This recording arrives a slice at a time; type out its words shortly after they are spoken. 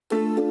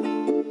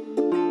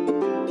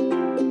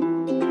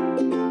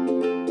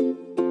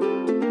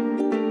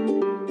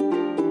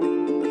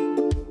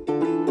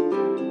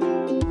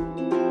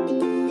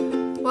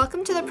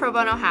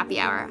Pro Bono Happy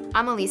Hour.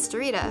 I'm Elise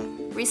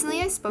Dorita.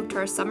 Recently, I spoke to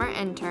our summer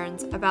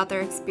interns about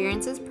their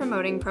experiences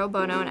promoting pro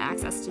bono and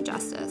access to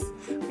justice.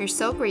 We're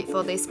so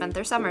grateful they spent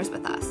their summers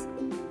with us.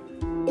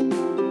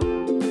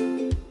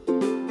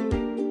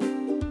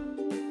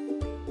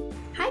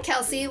 Hi,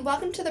 Kelsey.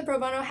 Welcome to the Pro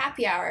Bono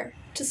Happy Hour.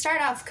 To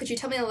start off, could you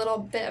tell me a little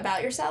bit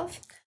about yourself?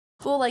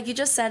 Well, like you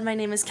just said, my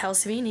name is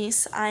Kelsey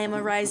Muniz. I am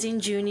a rising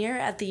junior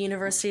at the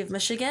University of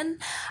Michigan.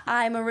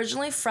 I'm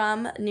originally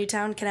from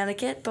Newtown,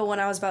 Connecticut, but when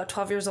I was about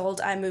 12 years old,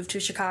 I moved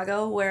to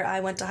Chicago, where I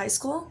went to high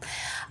school.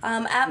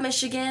 At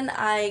Michigan,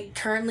 I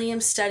currently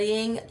am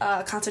studying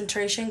a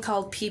concentration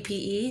called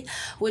PBI,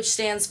 which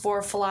stands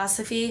for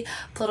Philosophy,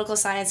 Political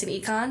Science, and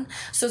Econ.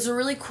 So it's a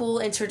really cool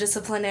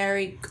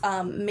interdisciplinary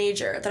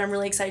major that I'm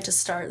really excited to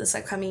start this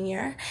upcoming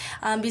year.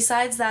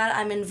 Besides that,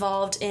 I'm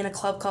involved in a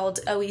club called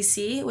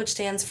OEC, which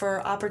stands for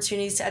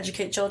Opportunities to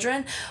Educate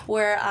Children,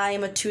 where I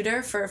am a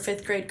tutor for a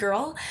 5th grade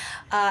girl.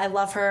 I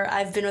love her.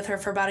 I've been with her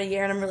for about a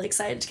year, and I'm really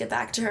excited to get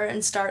back to her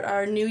and start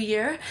our new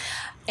year.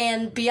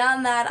 And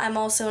beyond that, I'm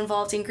also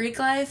involved in Greek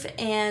life,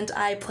 and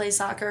I play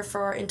soccer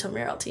for our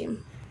intramural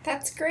team.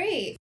 That's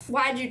great.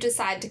 Why did you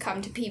decide to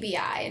come to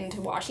PBI and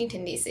to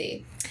Washington,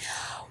 D.C.?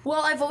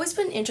 Well, I've always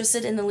been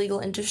interested in the legal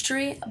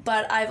industry,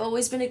 but I've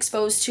always been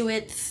exposed to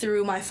it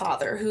through my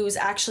father, who's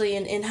actually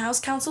an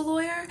in-house counsel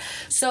lawyer.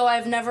 So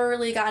I've never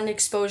really gotten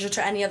exposure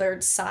to any other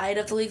side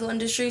of the legal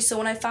industry. So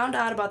when I found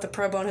out about the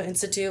Pro Bono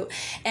Institute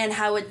and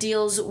how it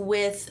deals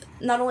with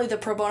not only the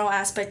pro bono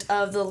aspect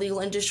of the legal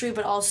industry,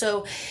 but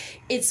also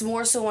it's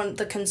more so on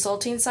the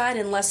consulting side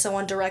and less so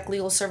on direct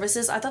legal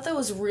services, I thought that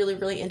was really,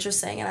 really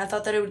interesting. And I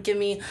thought that it would give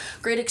me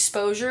great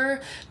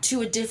exposure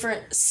to a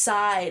different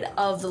side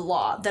of the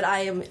law that I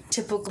am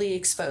typically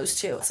exposed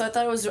to. So I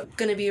thought it was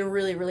going to be a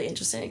really, really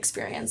interesting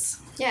experience.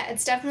 Yeah,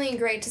 it's definitely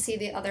great to see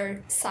the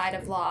other side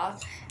of law.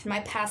 In my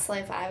past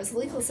life, I was a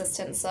legal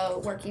assistant,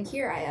 so working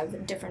here, I have a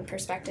different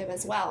perspective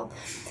as well.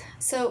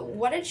 So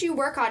what did you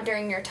work on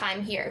during your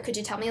time here? Could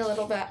you tell me a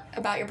little bit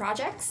about your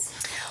projects?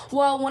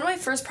 Well, one of my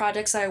first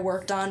projects I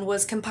worked on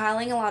was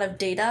compiling a lot of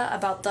data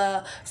about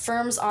the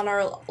firms on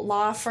our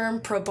law firm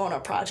pro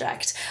bono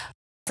project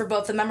for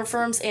both the member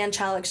firms and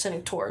child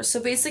extenditors. So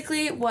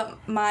basically what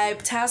my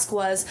task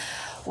was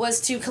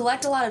to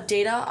collect a lot of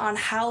data on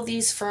how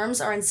these firms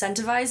are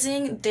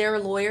incentivizing their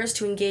lawyers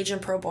to engage in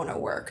pro bono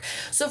work.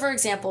 So for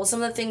example,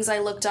 some of the things I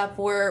looked up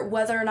were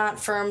whether or not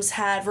firms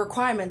had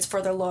requirements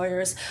for their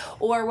lawyers,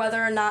 or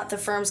whether or not the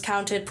firms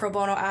counted pro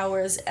bono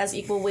hours as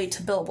equal weight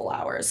to billable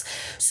hours.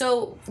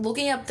 So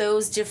looking up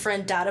those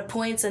different data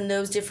points and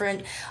those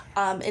different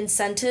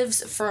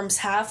incentives firms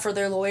have for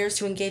their lawyers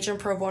to engage in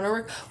pro bono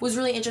work was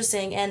really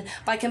interesting. And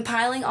by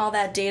compiling all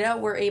that data,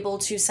 we're able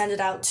to send it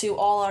out to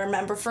all our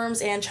member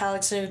firms and child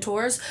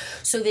extenditors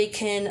so they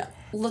can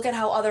look at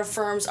how other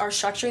firms are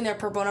structuring their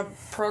pro bono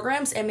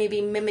programs and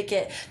maybe mimic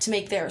it to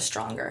make theirs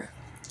stronger.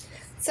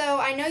 So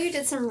I know you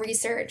did some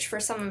research for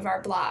some of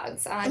our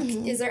blogs.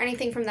 Is there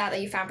anything from that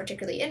you found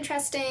particularly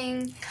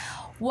interesting?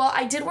 Well,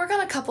 I did work on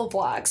a couple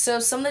blogs. So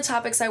some of the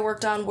topics I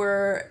worked on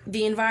were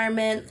the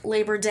environment,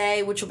 Labor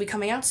Day, which will be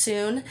coming out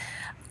soon,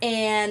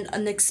 and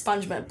an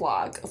expungement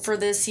blog for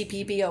the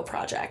CPBO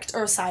project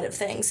or side of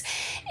things.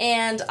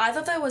 And I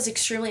thought that was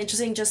extremely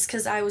interesting just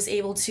because I was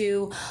able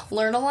to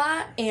learn a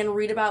lot and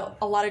read about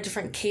a lot of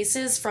different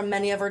cases from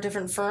many of our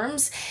different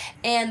firms.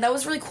 And that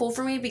was really cool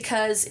for me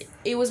because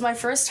it was my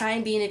first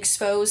time being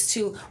exposed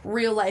to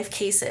real life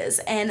cases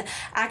and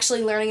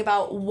actually learning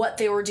about what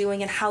they were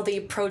doing and how they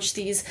approached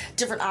these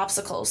different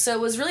obstacles. So it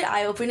was really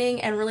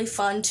eye-opening and really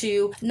fun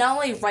to not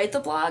only write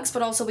the blogs,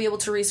 but also be able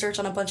to research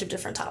on a bunch of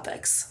different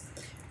topics.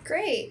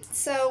 Great.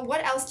 So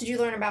what else did you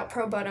learn about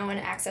pro bono and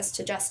access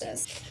to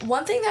justice?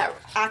 One thing that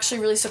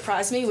actually really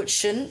surprised me, which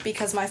shouldn't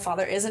because my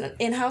father is an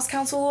in-house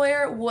counsel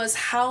lawyer, was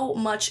how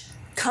much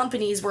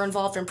companies were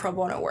involved in pro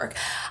bono work.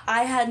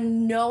 I had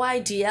no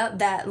idea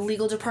that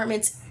legal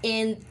departments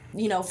in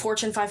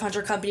Fortune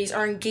 500 companies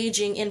are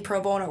engaging in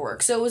pro bono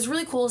work. So it was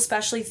really cool,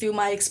 especially through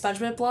my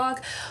expungement blog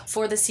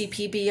for the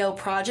CPBO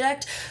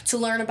project, to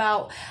learn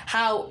about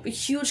how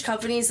huge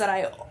companies that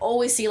I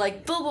always see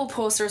like billboard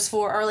posters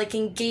for are like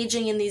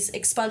engaging in these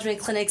expungement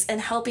clinics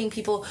and helping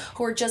people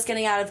who are just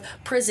getting out of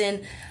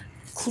prison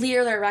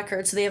clear their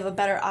record so they have a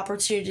better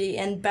opportunity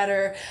and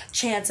better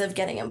chance of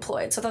getting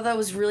employed. So I thought that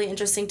was really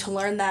interesting to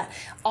learn that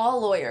all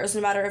lawyers,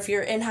 no matter if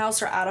you're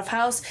in-house or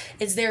out-of-house,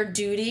 it's their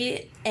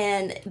duty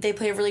and they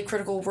play a really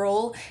critical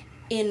role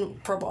in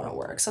pro bono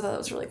work. So I thought that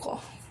was really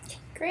cool.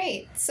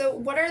 Great. So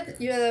what are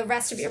the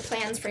rest of your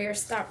plans for your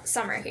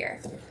summer here?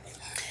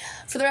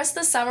 For the rest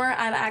of the summer,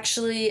 I'm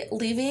actually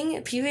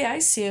leaving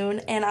PBI soon,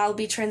 and I'll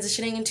be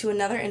transitioning into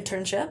another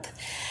internship.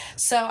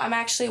 So I'm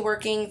actually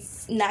working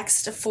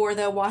next for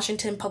the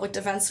Washington Public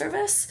Defense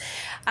Service.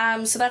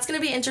 So that's going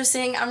to be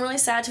interesting. I'm really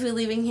sad to be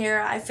leaving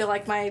here. I feel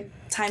like my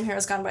time here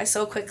has gone by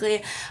so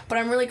quickly, but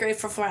I'm really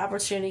grateful for my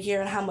opportunity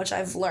here and how much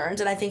I've learned,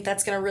 and I think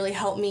that's going to really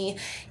help me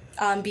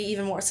be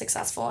even more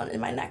successful in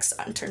my next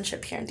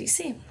internship here in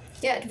DC.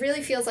 Yeah, it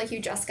really feels like you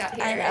just got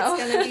here. I know.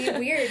 It's going to be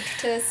weird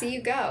to see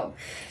you go.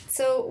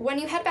 So when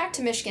you head back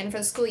to Michigan for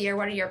the school year,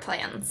 what are your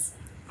plans?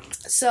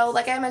 So,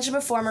 like I mentioned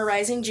before, I'm a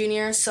rising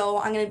junior, so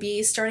I'm going to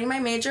be starting my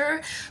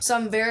major. So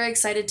I'm very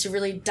excited to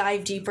really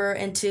dive deeper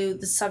into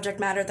the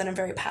subject matter that I'm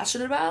very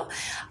passionate about.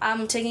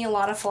 I'm taking a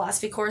lot of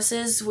philosophy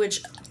courses,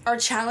 which are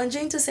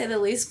challenging to say the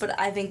least, but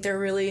I think they're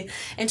really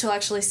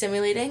intellectually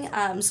stimulating.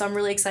 So I'm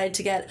really excited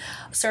to get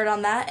started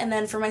on that. And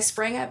then for my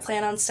spring, I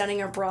plan on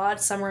studying abroad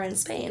somewhere in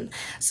Spain.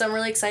 So I'm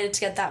really excited to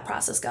get that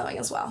process going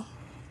as well.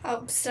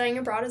 Oh, studying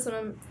abroad is one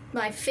of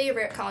my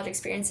favorite college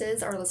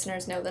experiences. Our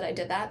listeners know that I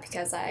did that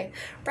because I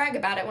brag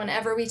about it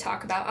whenever we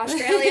talk about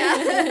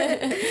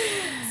Australia.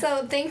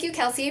 So thank you,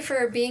 Kelsey,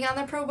 for being on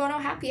the Pro Bono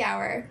Happy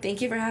Hour. Thank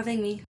you for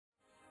having me.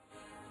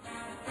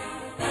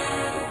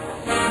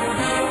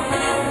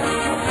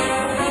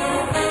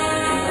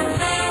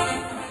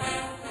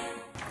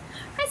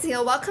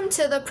 Sahil, welcome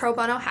to the Pro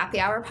Bono Happy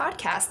Hour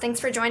podcast.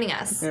 Thanks for joining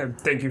us. Yeah,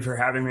 thank you for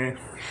having me.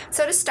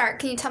 So to start,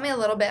 can you tell me a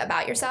little bit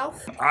about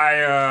yourself? I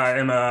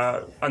am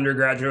a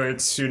undergraduate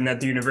student at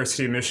the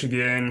University of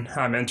Michigan.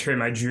 I'm entering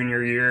my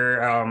junior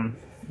year,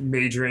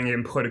 majoring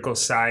in political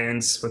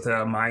science with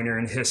a minor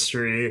in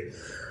history.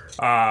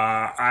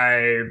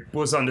 I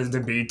was on the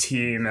debate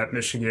team at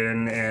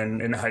Michigan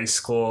and in high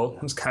school.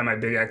 It was kind of my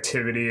big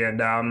activity.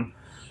 And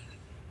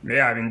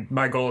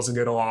my goal is to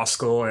go to law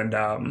school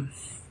and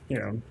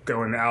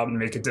going out and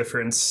make a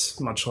difference,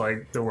 much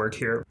like the work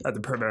here at the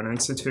Pro Bono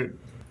Institute.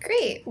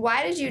 Great.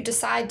 Why did you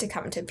decide to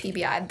come to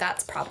PBI?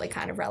 That's probably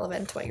kind of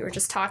relevant to what you were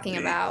just talking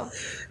about.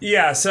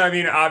 Yeah, so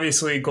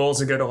obviously goals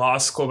to go to law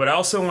school, but I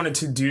also wanted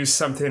to do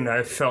something that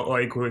I felt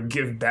like would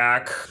give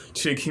back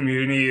to the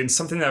community and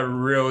something that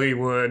really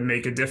would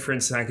make a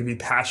difference and I could be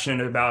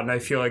passionate about. And I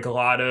feel like a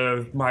lot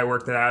of my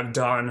work that I've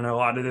done and a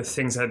lot of the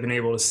things I've been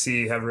able to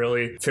see have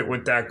really fit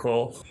with that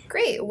goal.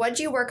 Great. What did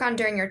you work on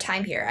during your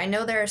time here? I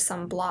know there are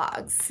some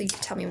blogs, so you can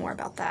tell me more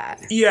about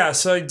that. Yeah,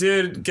 so I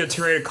did get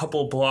to write a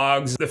couple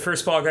blogs. The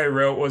first blog I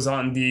wrote was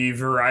on the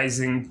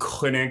Verizon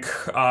clinic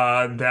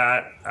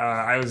that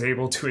I was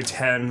able to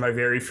attend my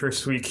very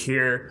first week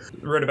here.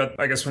 I wrote about,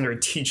 when they were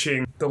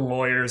teaching the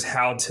lawyers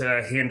how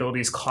to handle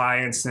these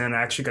clients, and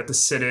I actually got to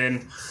sit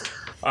in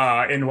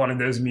one of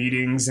those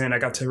meetings, and I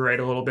got to write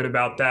a little bit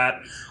about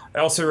that. I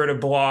also wrote a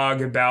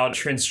blog about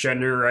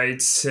transgender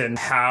rights and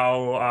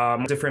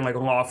how different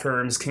law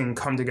firms can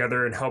come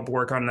together and help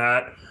work on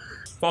that.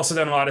 I've also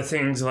done a lot of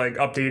things like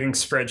updating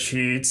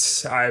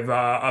spreadsheets. I've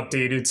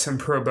updated some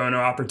pro bono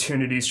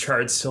opportunities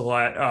charts to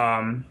let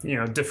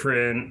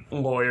different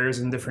lawyers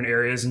in different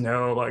areas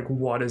know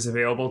what is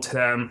available to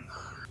them.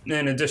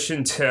 In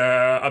addition to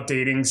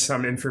updating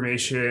some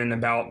information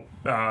about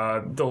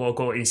the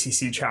local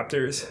ACC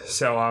chapters.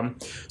 So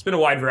it's been a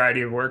wide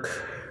variety of work.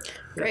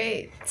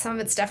 Great. Some of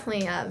it's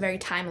definitely very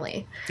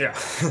timely. Yeah.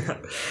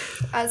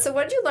 So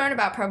what did you learn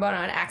about pro bono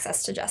and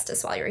access to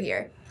justice while you were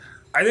here?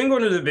 I think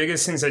one of the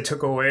biggest things I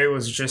took away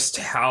was just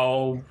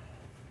how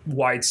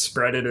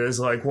widespread it is.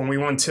 When we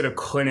went to the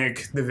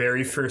clinic the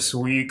very first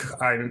week,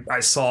 I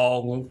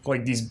saw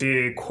these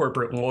big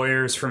corporate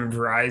lawyers from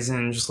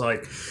Verizon just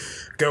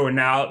going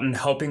out and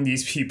helping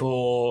these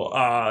people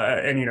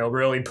and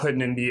really putting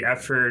in the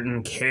effort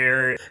and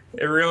care.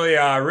 It really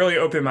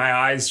opened my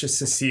eyes just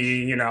to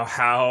see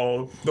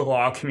how the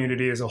law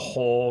community as a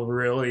whole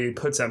really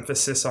puts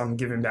emphasis on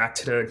giving back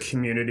to the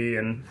community,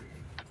 and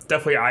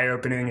definitely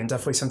eye-opening and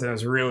definitely something that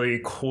was really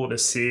cool to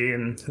see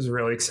and was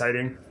really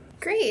exciting.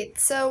 Great.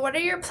 So what are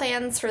your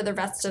plans for the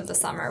rest of the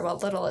summer?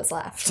 What little is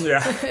left?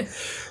 Yeah.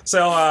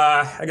 So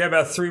I got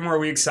about 3 more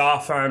weeks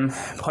off. I'm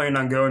planning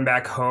on going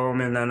back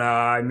home, and then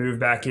I move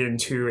back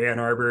into Ann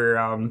Arbor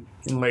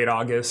in late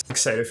August.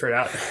 Excited for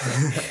that.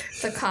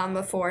 The calm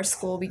before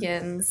school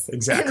begins.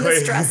 Exactly. And the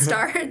stress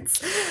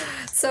starts.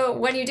 So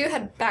when you do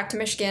head back to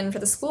Michigan for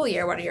the school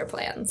year, what are your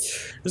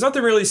plans? There's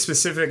nothing really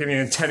specific.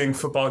 Attending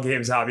football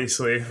games,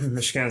 obviously.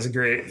 Michigan is a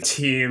great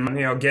team.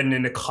 Getting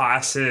into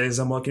classes.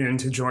 I'm looking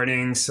into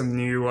joining some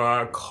new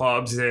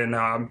clubs and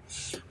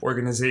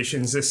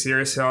organizations this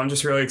year. So I'm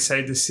just really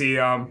excited to see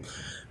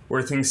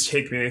where things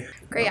take me.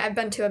 Great. I've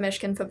been to a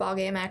Michigan football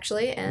game,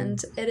 actually,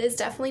 and it is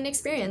definitely an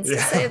experience, to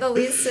say the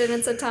least, and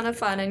it's a ton of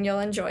fun, and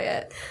you'll enjoy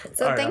it.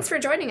 So thanks for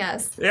joining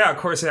us. Yeah, of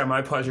course. Yeah,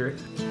 my pleasure.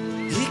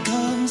 Here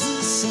comes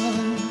the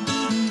sun.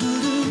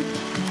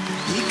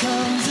 Here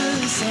comes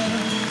the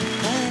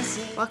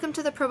sun. Welcome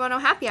to the Pro Bono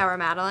Happy Hour,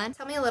 Madeline.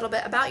 Tell me a little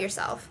bit about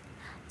yourself.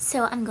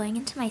 So I'm going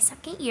into my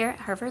second year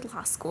at Harvard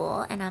Law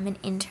School, and I'm an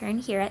intern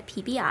here at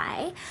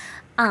PBI.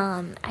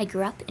 I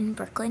grew up in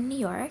Brooklyn, New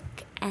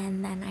York,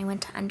 and then I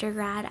went to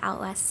undergrad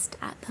out west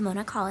at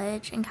Pomona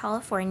College in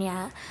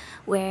California,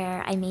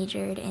 where I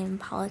majored in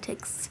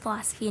politics,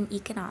 philosophy, and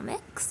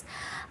economics.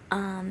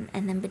 And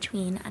then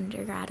between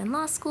undergrad and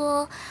law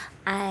school,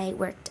 I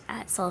worked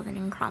at Sullivan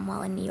and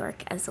Cromwell in New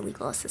York as a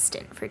legal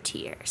assistant for 2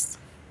 years.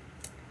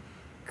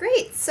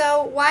 Great.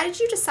 So why did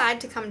you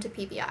decide to come to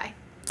PBI?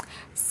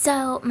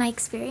 So my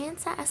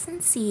experience at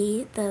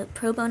SNC, the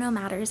pro bono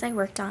matters I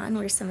worked on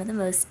were some of the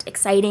most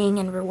exciting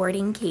and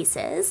rewarding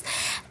cases.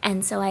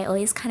 And so I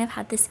always kind of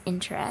had this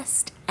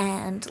interest.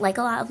 And like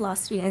a lot of law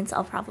students,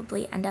 I'll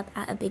probably end up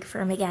at a big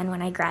firm again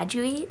when I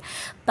graduate.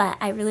 But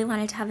I really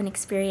wanted to have an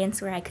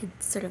experience where I could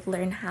sort of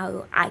learn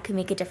how I could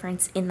make a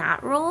difference in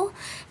that role.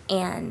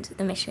 And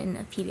the mission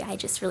of PBI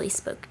just really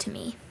spoke to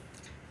me.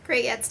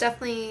 Great. Yeah, it's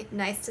definitely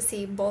nice to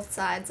see both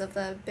sides of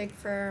the big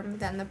firm,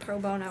 then the pro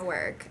bono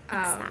work.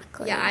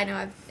 Exactly. Yeah, I know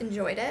I've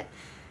enjoyed it.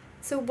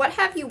 So what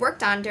have you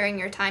worked on during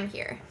your time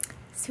here?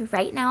 So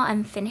right now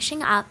I'm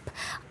finishing up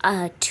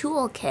a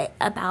toolkit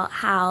about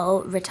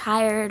how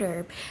retired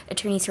or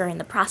attorneys who are in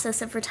the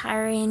process of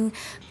retiring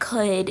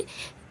could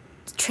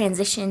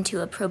transition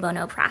to a pro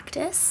bono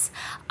practice,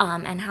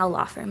 and how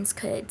law firms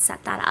could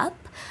set that up.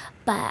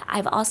 But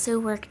I've also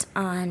worked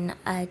on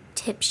a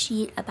tip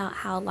sheet about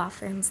how law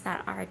firms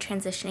that are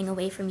transitioning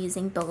away from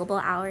using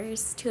billable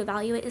hours to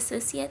evaluate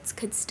associates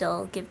could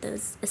still give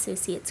those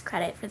associates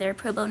credit for their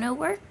pro bono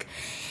work.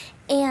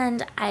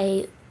 And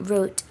I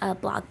wrote a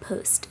blog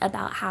post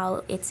about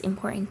how it's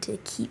important to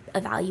keep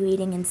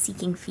evaluating and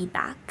seeking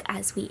feedback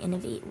as we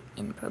innovate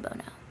in pro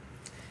bono.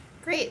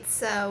 Great.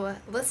 So,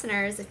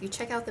 listeners, if you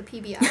check out the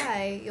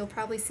PBI, you'll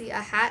probably see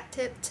a hat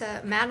tip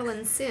to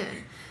Madeline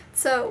soon.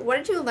 So, what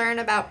did you learn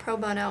about pro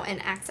bono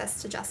and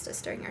access to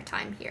justice during your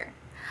time here?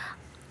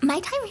 My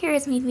time here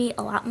has made me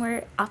a lot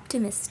more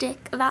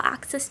optimistic about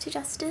access to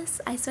justice.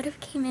 I sort of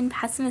came in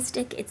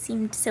pessimistic. It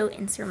seemed so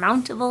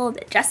insurmountable,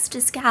 the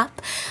justice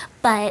gap.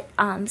 But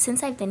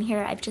since I've been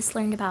here, I've just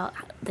learned about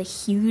the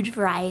huge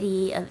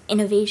variety of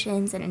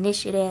innovations and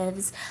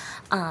initiatives,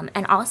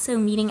 and also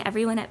meeting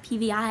everyone at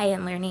PBI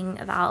and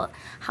learning about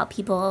how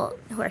people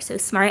who are so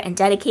smart and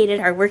dedicated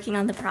are working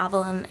on the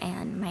problem,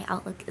 and my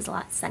outlook is a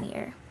lot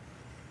sunnier.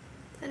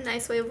 A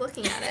nice way of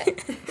looking at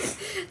it.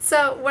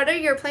 So, what are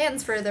your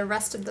plans for the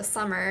rest of the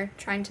summer,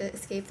 trying to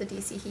escape the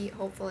DC heat,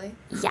 hopefully?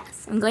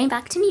 Yes, I'm going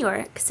back to New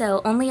York,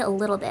 so only a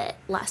little bit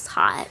less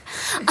hot.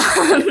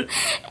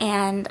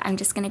 And I'm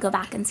just going to go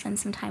back and spend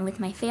some time with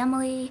my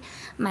family.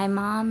 My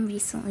mom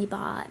recently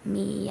bought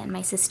me and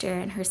my sister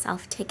and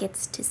herself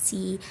tickets to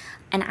see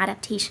an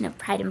adaptation of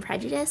Pride and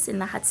Prejudice in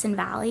the Hudson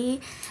Valley,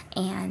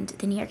 and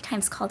the New York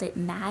Times called it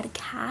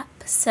madcap,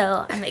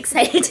 so I'm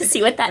excited to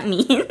see what that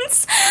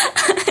means.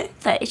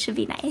 But it should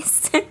be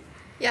nice.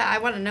 Yeah, I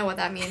want to know what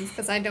that means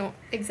because I don't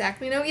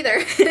exactly know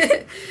either.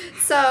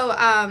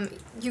 So,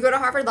 you go to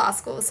Harvard Law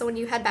School, so when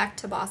you head back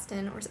to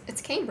Boston, or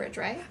it's Cambridge,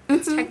 right? Mm-hmm.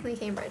 It's technically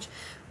Cambridge.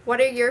 What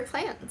are your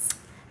plans?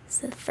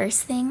 So the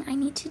first thing I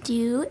need to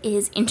do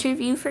is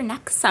interview for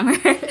next summer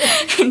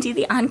and do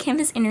the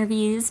on-campus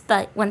interviews.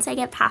 But once I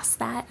get past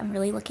that, I'm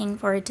really looking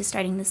forward to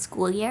starting the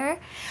school year.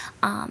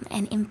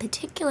 And in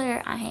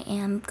particular, I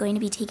am going to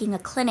be taking a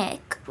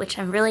clinic, which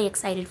I'm really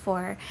excited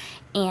for.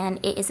 And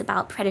it is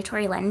about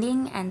predatory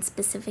lending and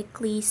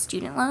specifically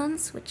student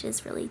loans, which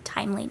is really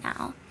timely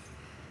now.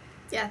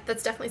 Yeah,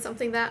 that's definitely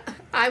something that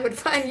I would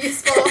find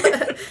useful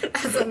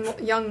as a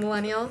young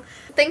millennial.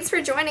 Thanks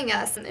for joining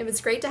us. It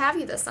was great to have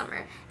you this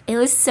summer. It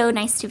was so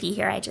nice to be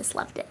here. I just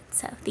loved it.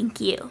 So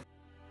thank you.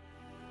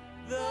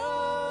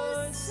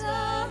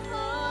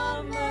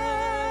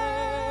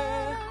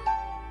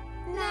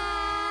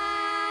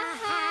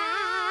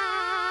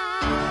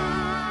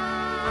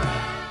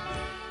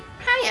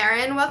 Hi,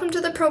 Erin. Welcome to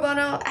the Pro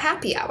Bono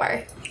Happy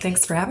Hour.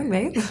 Thanks for having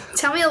me.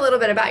 Tell me a little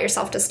bit about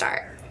yourself to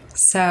start.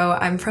 So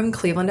I'm from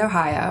Cleveland,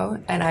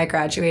 Ohio, and I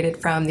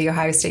graduated from The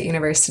Ohio State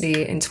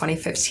University in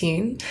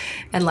 2015.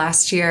 And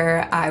last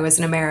year, I was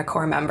an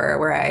AmeriCorps member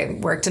where I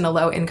worked in a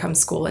low-income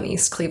school in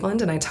East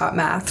Cleveland, and I taught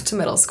math to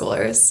middle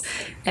schoolers.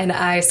 And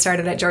I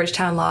started at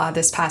Georgetown Law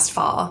this past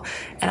fall,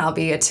 and I'll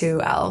be a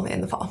 2L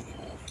in the fall.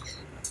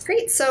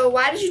 Great. So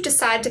why did you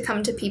decide to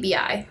come to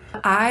PBI?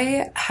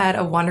 I had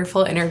a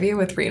wonderful interview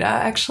with Rita,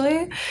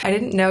 actually. I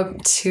didn't know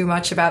too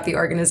much about the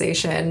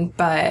organization,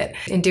 but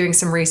in doing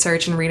some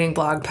research and reading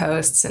blog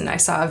posts, and I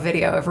saw a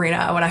video of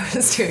Rita when I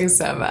was doing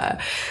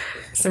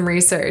some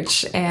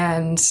research,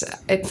 and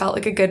it felt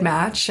like a good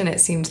match, and it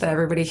seemed that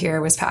everybody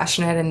here was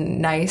passionate and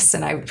nice,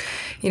 and I,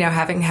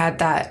 having had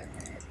that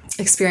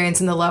experience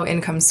in the low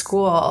income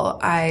school,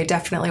 I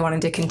definitely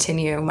wanted to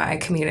continue my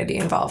community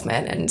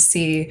involvement and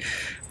see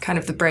kind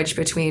of the bridge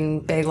between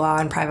big law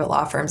and private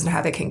law firms and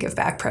how they can give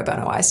back pro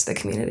bono wise to the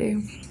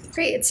community.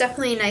 Great. It's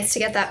definitely nice to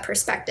get that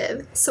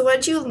perspective. So what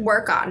did you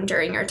work on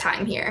during your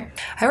time here?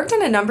 I worked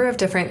on a number of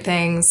different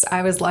things.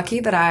 I was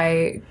lucky that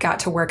I got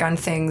to work on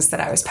things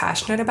that I was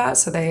passionate about.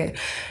 So they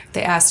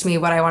asked me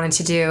what I wanted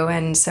to do.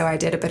 And so I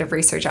did a bit of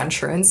research on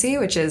truancy,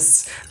 which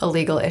is a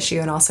legal issue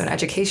and also an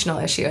educational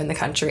issue in the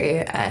country.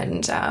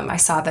 And I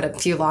saw that a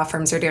few law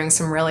firms are doing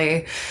some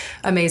really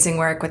amazing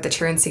work with the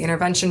Truancy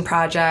Intervention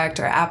Project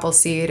or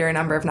Appleseed or a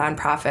number of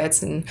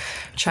nonprofits and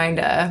trying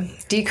to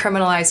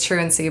decriminalize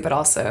truancy, but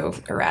also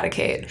eradicate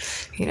eradicate,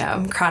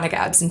 chronic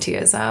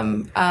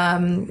absenteeism.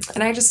 And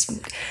I just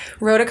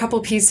wrote a couple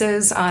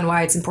pieces on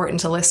why it's important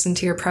to listen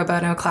to your pro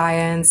bono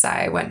clients.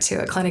 I went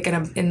to a clinic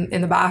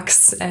in the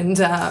box and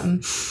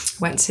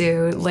went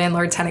to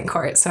landlord-tenant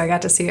court. So I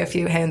got to see a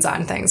few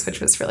hands-on things,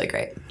 which was really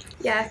great.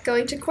 Yeah,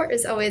 going to court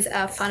is always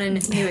a fun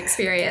and new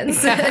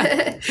experience.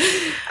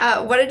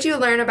 What did you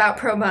learn about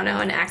pro bono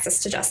and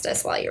access to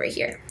justice while you were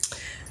here?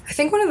 I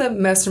think one of the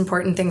most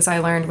important things I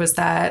learned was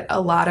that a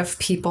lot of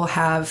people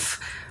have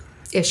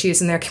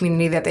issues in their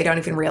community that they don't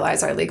even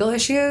realize are legal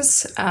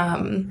issues.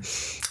 And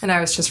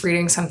I was just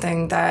reading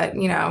something that,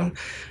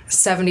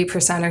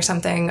 70% or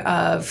something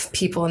of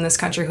people in this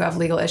country who have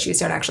legal issues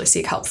don't actually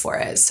seek help for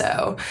it.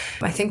 So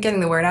I think getting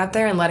the word out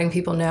there and letting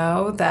people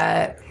know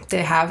that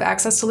they have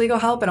access to legal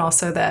help, and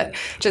also that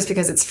just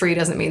because it's free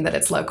doesn't mean that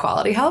it's low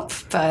quality help,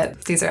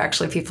 but these are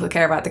actually people who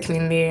care about the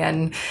community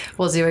and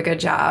will do a good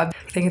job.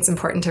 I think it's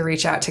important to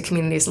reach out to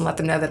communities and let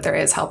them know that there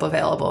is help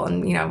available,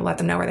 and let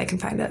them know where they can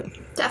find it.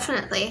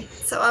 Definitely.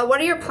 So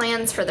what are your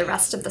plans for the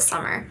rest of the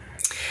summer?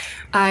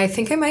 I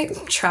think I might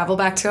travel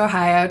back to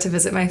Ohio to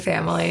visit my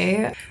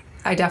family.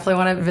 I definitely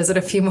want to visit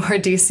a few more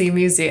DC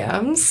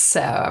museums,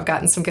 so I've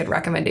gotten some good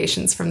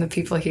recommendations from the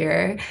people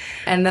here.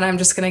 And then I'm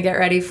just going to get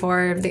ready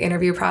for the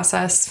interview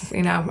process,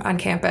 on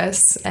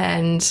campus,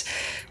 and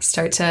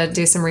start to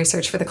do some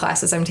research for the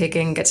classes I'm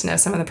taking, get to know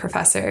some of the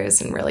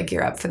professors, and really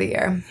gear up for the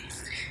year.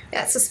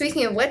 Yeah, so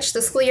speaking of which,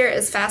 the school year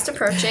is fast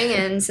approaching,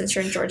 and since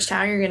you're in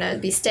Georgetown, you're going to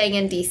be staying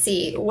in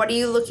DC. What are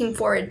you looking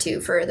forward to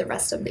for the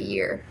rest of the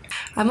year?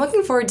 I'm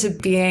looking forward to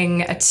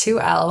being a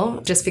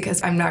 2L, just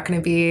because I'm not going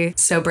to be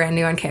so brand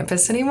new on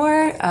campus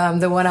anymore.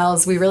 The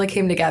 1Ls, we really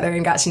came together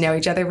and got to know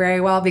each other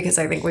very well, because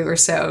I think we were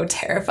so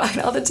terrified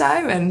all the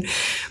time, and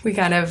we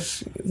kind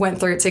of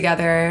went through it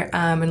together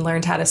and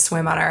learned how to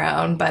swim on our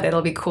own. But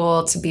it'll be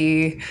cool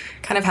to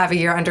kind of have a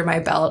year under my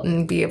belt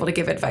and be able to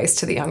give advice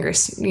to the younger,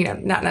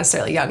 not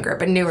necessarily younger,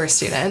 but newer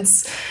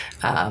students.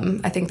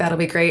 I think that'll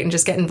be great, and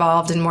just get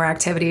involved in more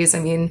activities. I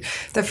mean,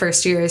 the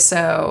first year is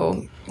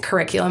so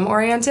curriculum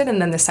oriented,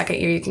 and then the second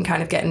year you can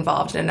kind of get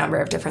involved in a number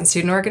of different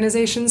student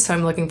organizations. So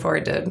I'm looking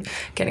forward to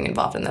getting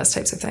involved in those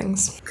types of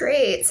things.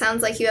 Great.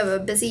 Sounds like you have a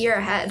busy year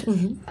ahead.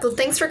 Mm-hmm. Well,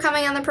 thanks for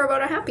coming on the Pro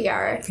Bono Happy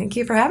Hour. Thank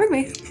you for having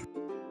me.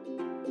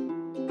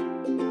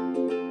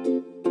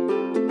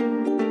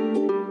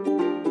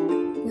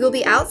 We will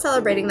be out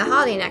celebrating the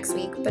holiday next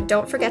week, but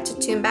don't forget to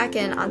tune back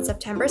in on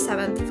September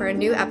 7th for a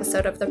new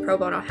episode of the Pro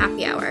Bono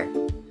Happy Hour.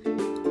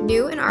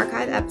 New and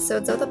archived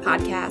episodes of the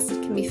podcast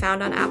can be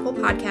found on Apple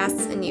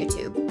Podcasts and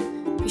YouTube.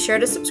 Be sure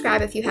to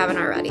subscribe if you haven't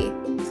already.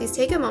 Please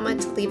take a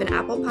moment to leave an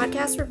Apple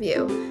Podcast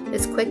review. It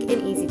is quick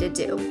and easy to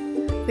do.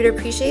 We'd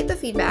appreciate the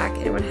feedback,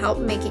 and it would help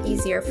make it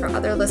easier for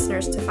other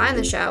listeners to find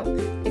the show,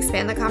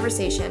 expand the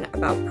conversation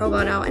about pro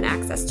bono and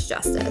access to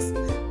justice.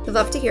 We'd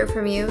love to hear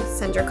from you.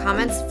 Send your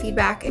comments,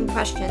 feedback, and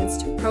questions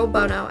to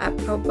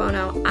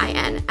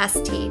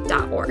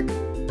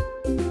probono@probonoinst.org.